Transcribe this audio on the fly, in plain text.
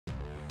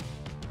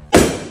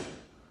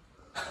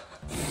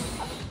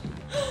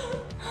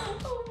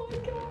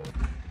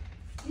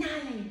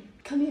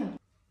here.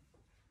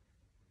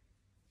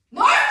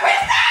 No,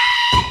 Kristen!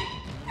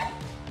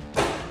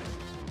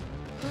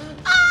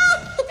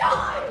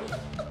 Die!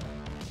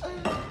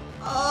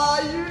 Ah,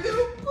 you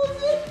little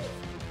pussy!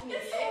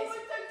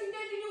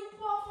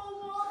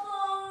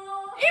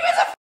 He was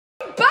a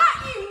f***ing bat,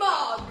 you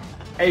mug!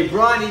 Hey,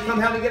 Brian, you come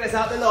help me get us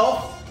out the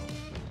loft?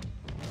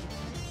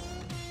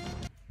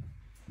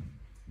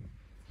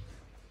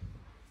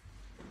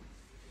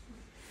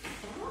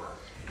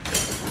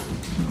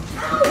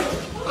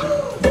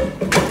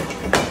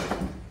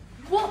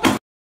 What the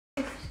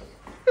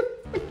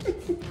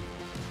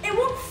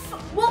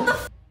what the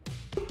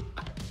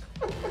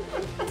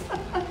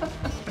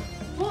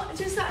what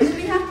just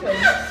actually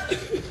happened?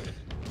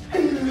 I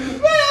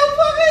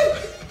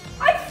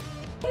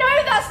know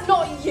that's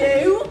not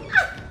you!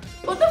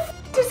 What the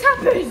just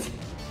happened?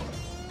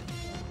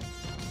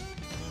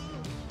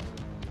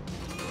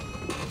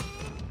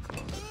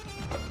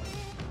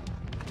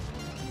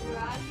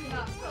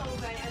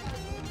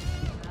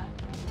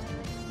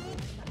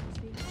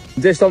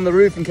 Just on the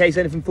roof in case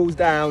anything falls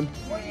down.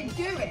 What are you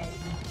doing?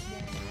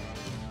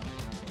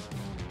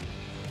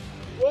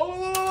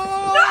 Whoa!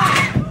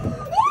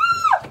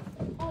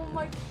 Oh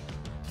my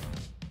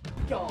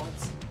god.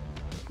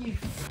 You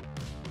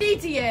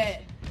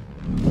idiot!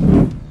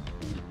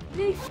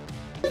 They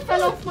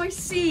fell off my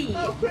seat.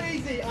 How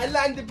crazy! I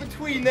landed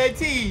between their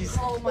tees.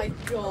 Oh my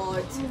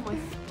god. Oh my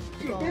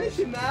You're god.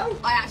 finishing now.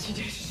 I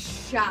actually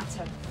just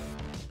shattered.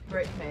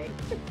 Brick me.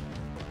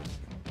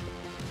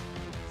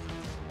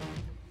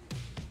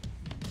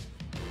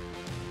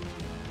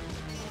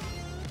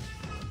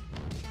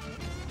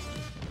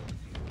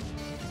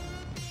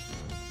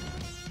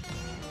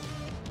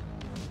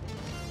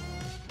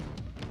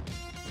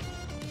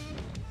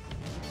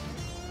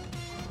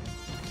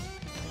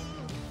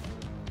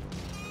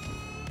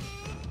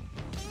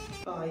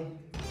 Bye.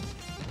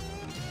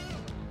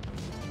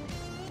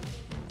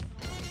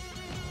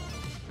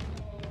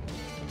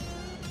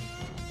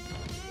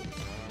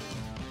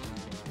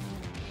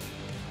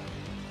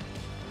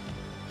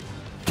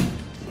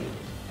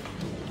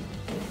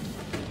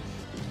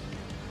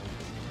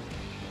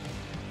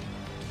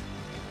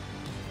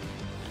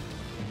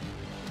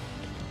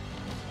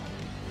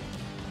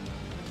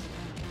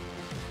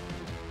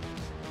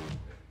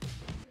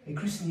 Hey,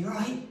 Kristen, you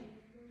alright?